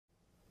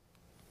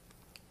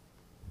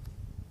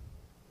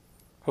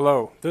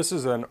Hello, this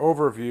is an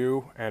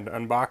overview and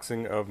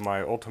unboxing of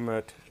my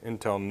ultimate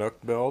Intel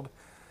NUC build.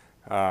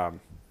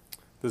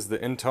 This is the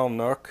Intel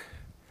NUC.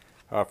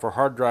 For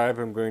hard drive,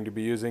 I'm going to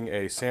be using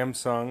a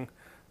Samsung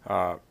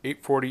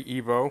 840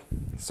 EVO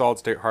solid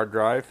state hard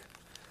drive.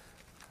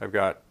 I've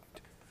got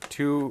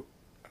two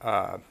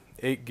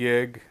 8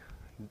 gig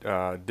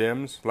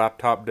DIMMs,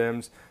 laptop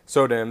DIMMs,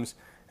 SODIMMs,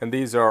 and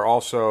these are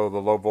also the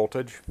low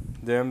voltage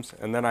DIMMs.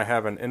 And then I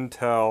have an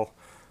Intel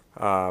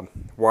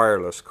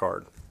wireless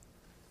card.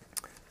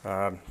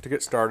 To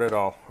get started,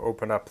 I'll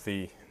open up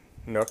the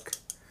NUC.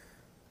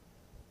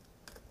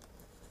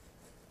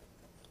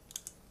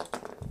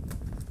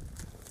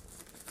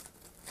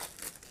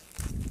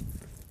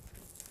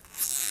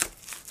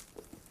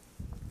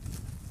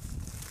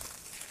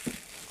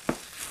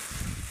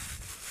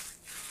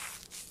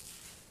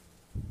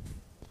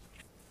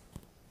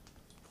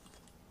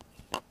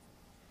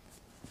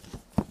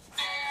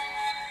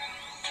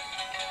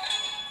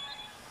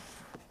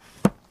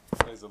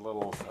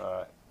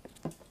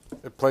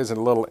 It plays a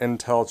little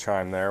Intel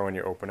chime there when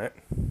you open it.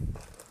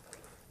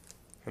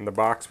 In the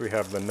box we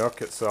have the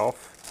NUC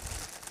itself.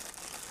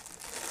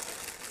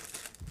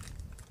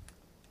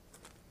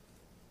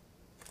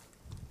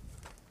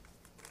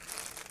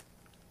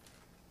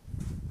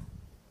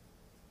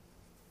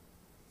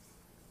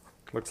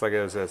 Looks like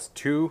it has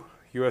two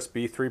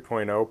USB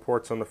 3.0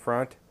 ports on the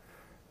front,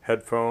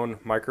 headphone,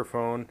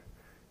 microphone,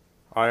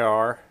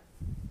 IR,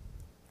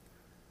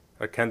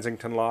 a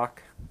Kingston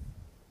lock,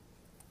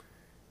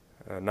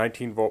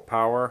 19 volt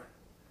power,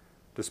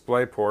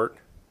 display port,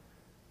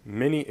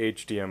 mini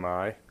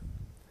HDMI,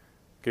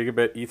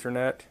 gigabit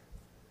Ethernet,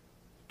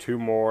 two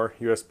more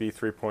USB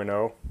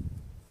 3.0,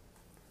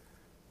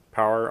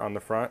 power on the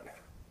front,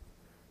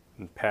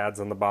 and pads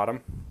on the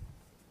bottom.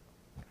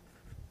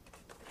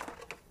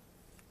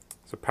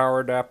 It's a power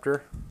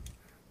adapter,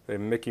 a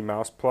Mickey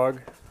Mouse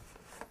plug,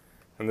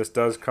 and this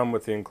does come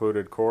with the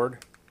included cord.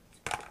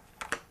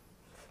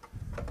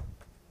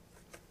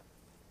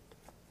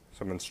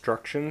 Some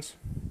instructions.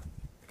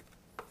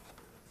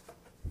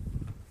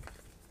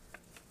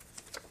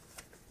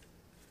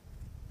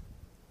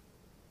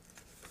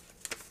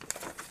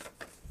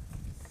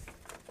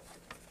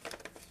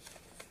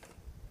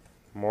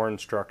 More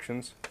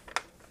instructions.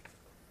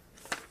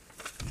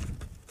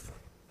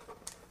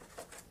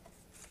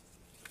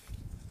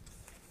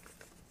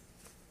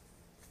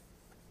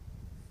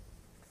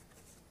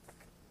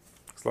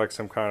 Looks like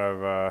some kind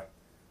of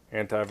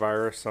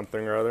antivirus,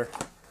 something or other.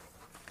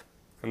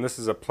 And this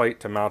is a plate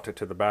to mount it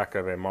to the back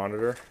of a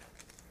monitor,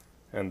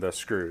 and the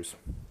screws.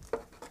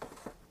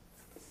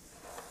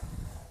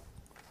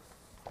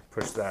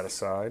 Push that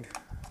aside.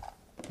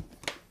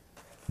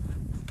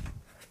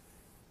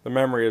 The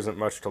memory isn't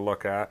much to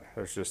look at.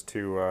 There's just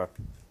two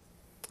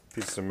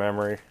pieces of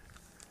memory.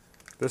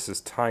 This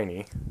is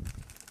tiny.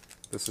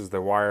 This is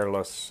the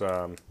wireless.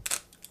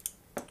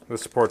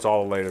 This supports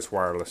all the latest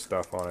wireless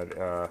stuff on it,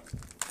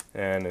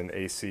 and an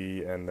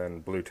AC and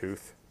then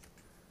Bluetooth.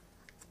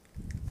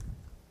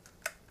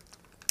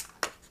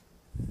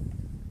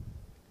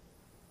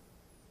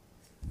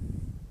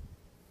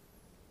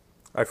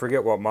 I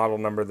forget what model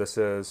number this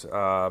is.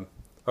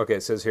 Okay,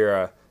 it says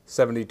here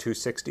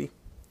 7260,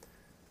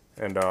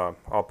 and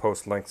I'll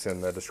post links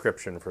in the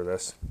description for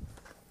this.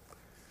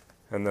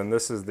 And then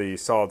this is the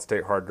solid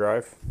state hard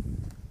drive.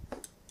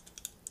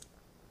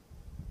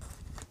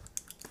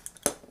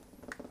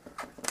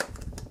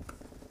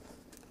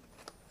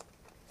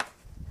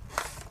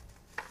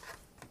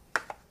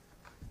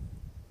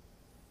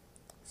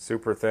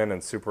 Super thin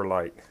and super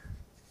light.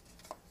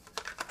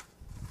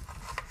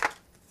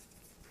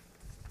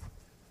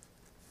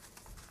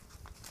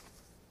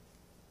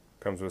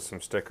 Comes with some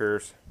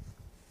stickers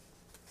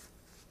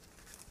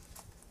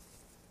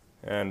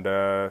and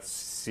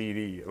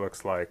CD, it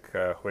looks like,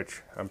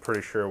 which I'm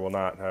pretty sure will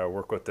not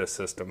work with this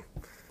system.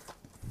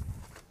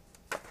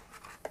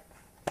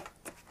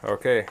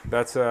 Okay,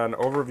 that's an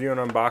overview and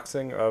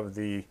unboxing of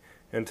the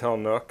Intel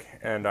NUC,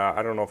 and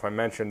I don't know if I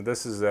mentioned,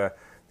 this is the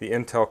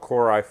Intel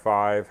Core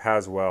i5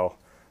 Haswell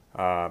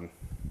NUC.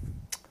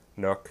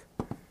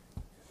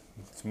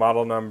 It's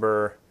model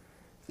number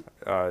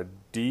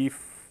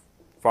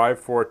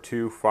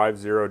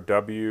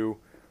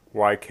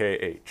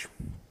D54250WYKH,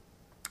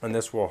 and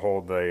this will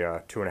hold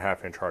a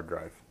 2.5-inch hard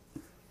drive.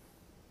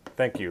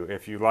 Thank you.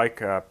 If you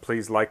like,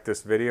 please like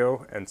this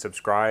video and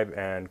subscribe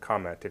and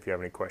comment if you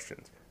have any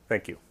questions.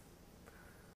 Thank you.